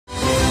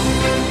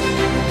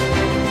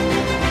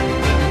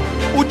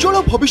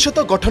उज्जवल भविष्यत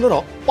गठनर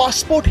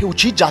पासपोर्ट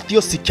हेउछि जातीय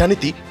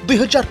शिक्षानीति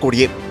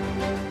 2020।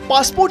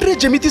 पासपोर्ट रे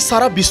जेमिति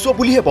सारा विश्व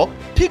बुली हेबो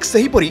ठीक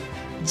सेहीपरि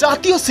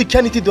जातीय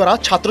शिक्षानीति द्वारा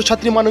छात्र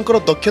छात्री मानकर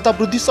दक्षता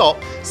वृद्धि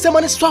सह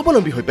सेमाने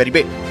स्वावलंबी होई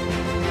परिबे।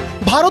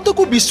 भारत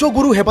को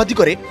विश्वगुरु हेबा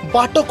दिगरे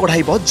बाट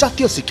कढ़ाइब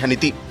जातीय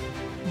शिक्षानीति।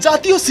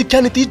 जातीय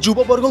शिक्षानीति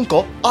युववर्गक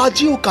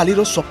आज और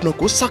कालीर स्वप्न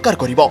को साकार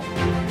करिब।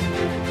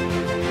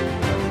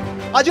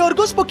 आज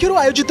अर्गस पक्षर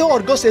आयोजित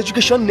अर्गस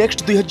एजुकेशन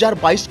नेक्स्ट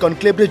 2022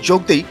 कनक्लेव रे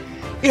जोग देई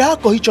यह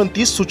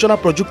कहिसंती सूचना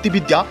प्रजुक्ति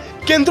विद्या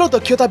केंद्र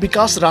दक्षता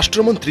विकास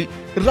राष्ट्रमंत्री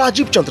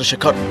राजीव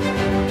चंद्रशेखर।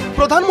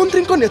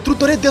 प्रधानमंत्री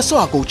नेतृत्व में देश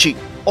आगौछि,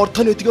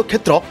 अर्थनैतिक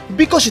क्षेत्र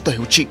विकसित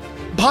हेउछि।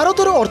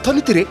 भारतर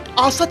अर्थनीति रे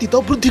आशातीत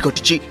वृद्धि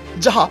घटिछि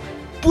जहाँ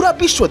पूरा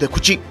विश्व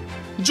देखुछि।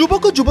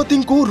 युवक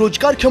युवती को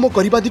रोजगारक्षम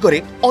करने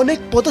दिगरे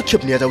अनेक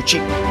पदक्षेप निया जाउछि।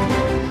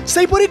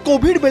 सेहिपरि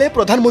कोविड बेले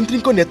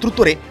प्रधानमंत्री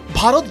नेतृत्व में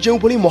भारत जो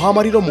भली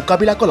महामारी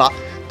मुकाबिला कला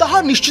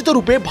ताहा निश्चित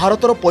रूपे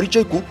भारतर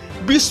परिचय को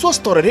विश्व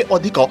स्तर में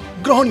अधिक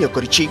ग्रहणीय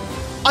करिछि।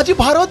 आज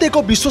भारत एक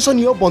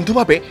विश्वसनीय बंधु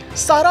भावे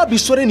सारा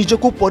विश्व में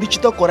निजको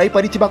परिचित कराई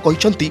पारिथिबा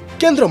कहिसंती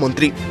केंद्र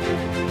मंत्री।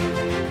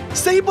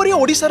 सेहिपरि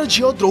ओडिशार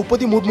झियो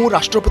द्रौपदी मुर्मू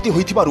राष्ट्रपति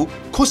होइथिबारु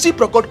खुशी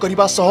प्रकट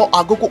करिबा सह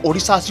आगको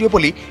ओडिशा आसिबे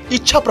बोली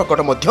इच्छा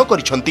प्रकट मध्य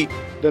करिसंती।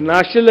 The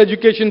national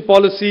education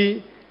policy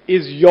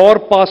is your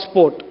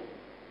passport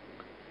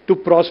to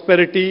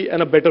prosperity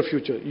and a better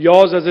future.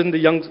 Yours as in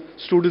the young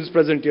students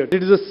present here.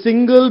 It is the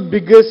single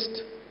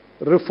biggest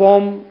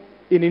reform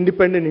in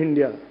independent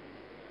India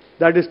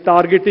that is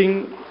targeting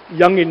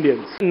young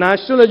Indians.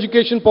 National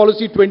Education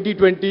Policy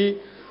 2020,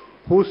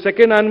 whose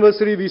second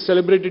anniversary we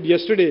celebrated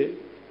yesterday,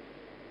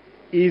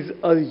 is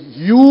a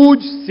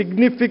huge,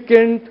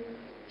 significant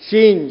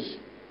change,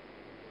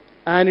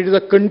 and it is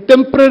a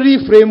contemporary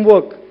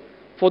framework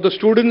for the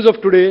students of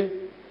today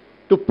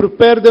to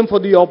prepare them for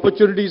the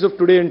opportunities of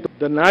today. And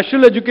the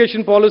National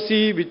Education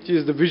Policy, which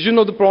is the vision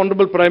of the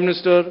Honorable Prime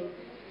Minister,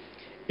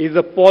 is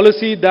a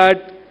policy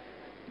that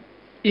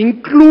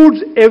includes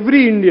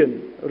every Indian,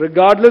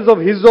 regardless of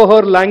his or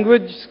her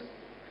language,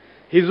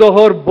 his or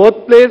her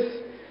birthplace,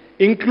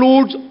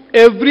 includes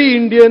every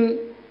Indian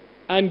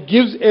and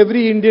gives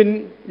every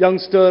Indian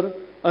youngster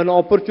an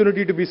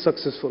opportunity to be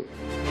successful.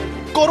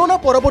 Corona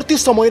परवर्ती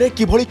समय रे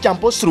किभली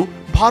campus रु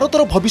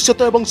भारतर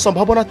भविष्यत एवं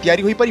संभावना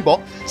तैयारी होई परिबो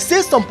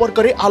से संपर्क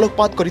रे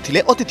आलोकपात करिथिले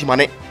अतिथि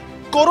माने।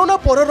 कोरोना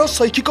परर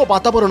शैक्षिक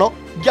वातावरण,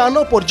 ज्ञान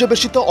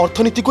पर्यवेसित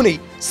अर्थनीति को नहीं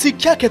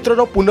शिक्षा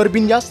क्षेत्र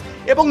पुनर्विन्यास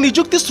एवं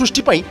नियुक्ति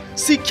सृष्टि पई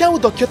शिक्षा और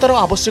दक्षतार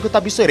आवश्यकता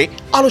विषय रे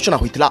आलोचना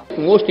होइतिला।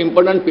 Most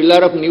important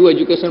pillar of new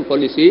education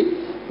policy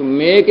to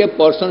make a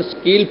person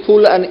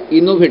skillful and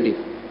innovative.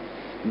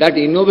 That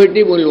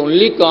innovative will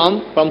only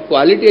come from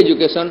quality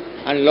education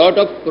and lot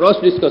of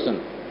cross discussion.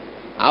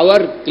 Our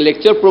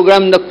lecture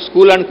program in the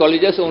school and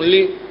colleges,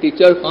 only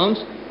teacher comes,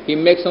 he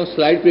makes some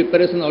slide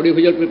preparation,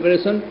 audiovisual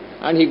preparation,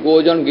 and he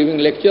goes on giving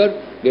lecture.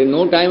 There is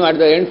no time at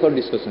the end for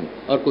discussion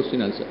or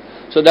question answer.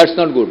 So that's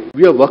not good.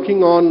 We are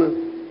working on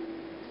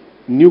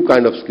new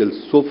kind of skills.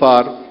 So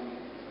far,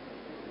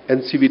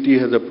 NCVT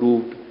has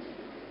approved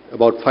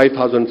about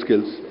 5,000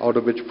 skills, out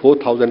of which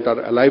 4,000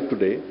 are alive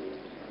today.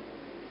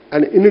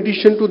 And in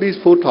addition to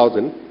these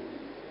 4,000,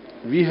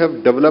 we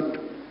have developed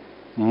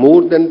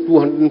more than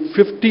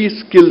 250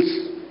 skills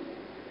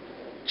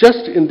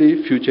just in the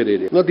future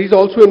area. Now these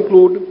also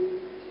include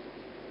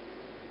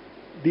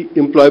the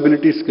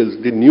employability skills,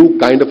 the new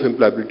kind of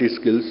employability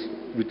skills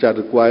which are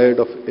required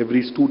of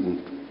every student,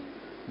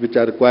 which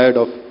are required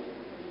of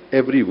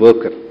every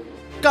worker.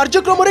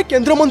 कार्यक्रम में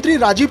केंद्र मंत्री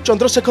राजीव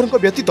चंद्रशेखर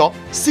व्यतीत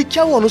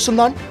शिक्षा और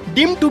अनुसंधान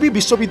deem to be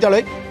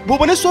विश्वविद्यालय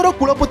भुवनेश्वर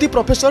कुलपति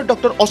प्रोफेसर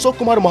डॉक्टर अशोक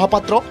कुमार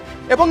महापात्र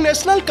एवं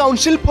national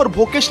council for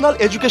vocational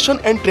education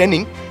and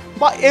training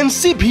बा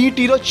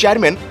एनसीवीटी रो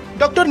चेयरमैन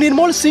डॉक्टर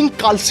निर्मल सिंह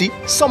कालसी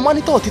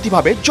सम्मानित अतिथि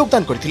भावे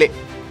योगदान करथिले।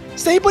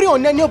 सेहिपरि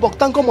अन्यान्य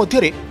वक्तांक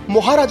मध्यरे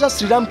महाराजा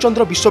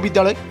श्रीरामचंद्र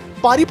विश्वविद्यालय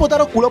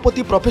बारिपदार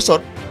कुलपति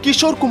प्रोफेसर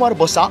किशोर कुमार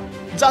बसा,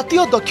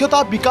 जातीय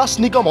दक्षता विकास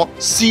निगम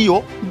सीईओ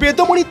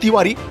वेदमणि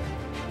तिवारी,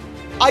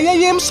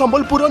 आईआईएम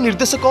संबलपुर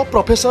निर्देशक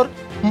प्रोफेसर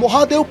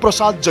महादेव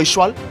प्रसाद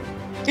जयसवाल,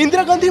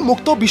 इंदिरा गांधी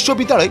मुक्त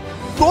विश्वविद्यालय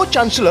pro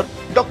chancellor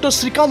doctor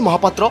Shrikant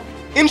Mahapatra,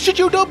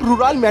 institute of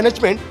rural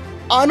management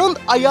Anand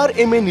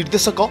IRMA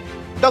निर्देशक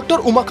doctor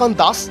Umakant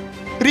Das,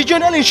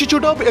 regional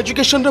institute of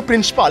education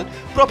principal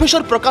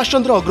professor Prakash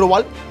Chandra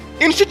Agarwal,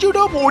 institute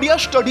of Odia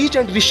studies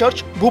and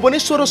research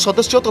Bhubaneswar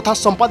सदस्य तथा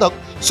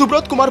संपादक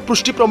सुब्रत कुमार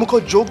पृष्टि प्रमुख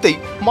जोग देई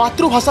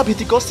मातृभाषा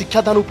भित्तिक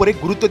शिक्षादान उपरे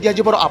गुरुत्व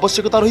दियाजिबार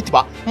आवश्यकता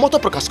रहितबा मत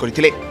प्रकाश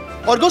करथिले।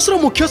 अर्गसर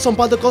मुख्य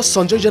संपादक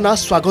संजय जेना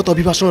स्वागत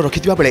अभिभाषण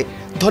रखिथिबा बेले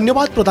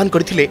धन्यवाद प्रदान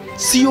करथिले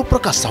CEO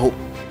Prakash Sahu.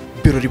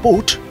 Bureau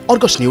report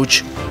Argus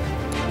news.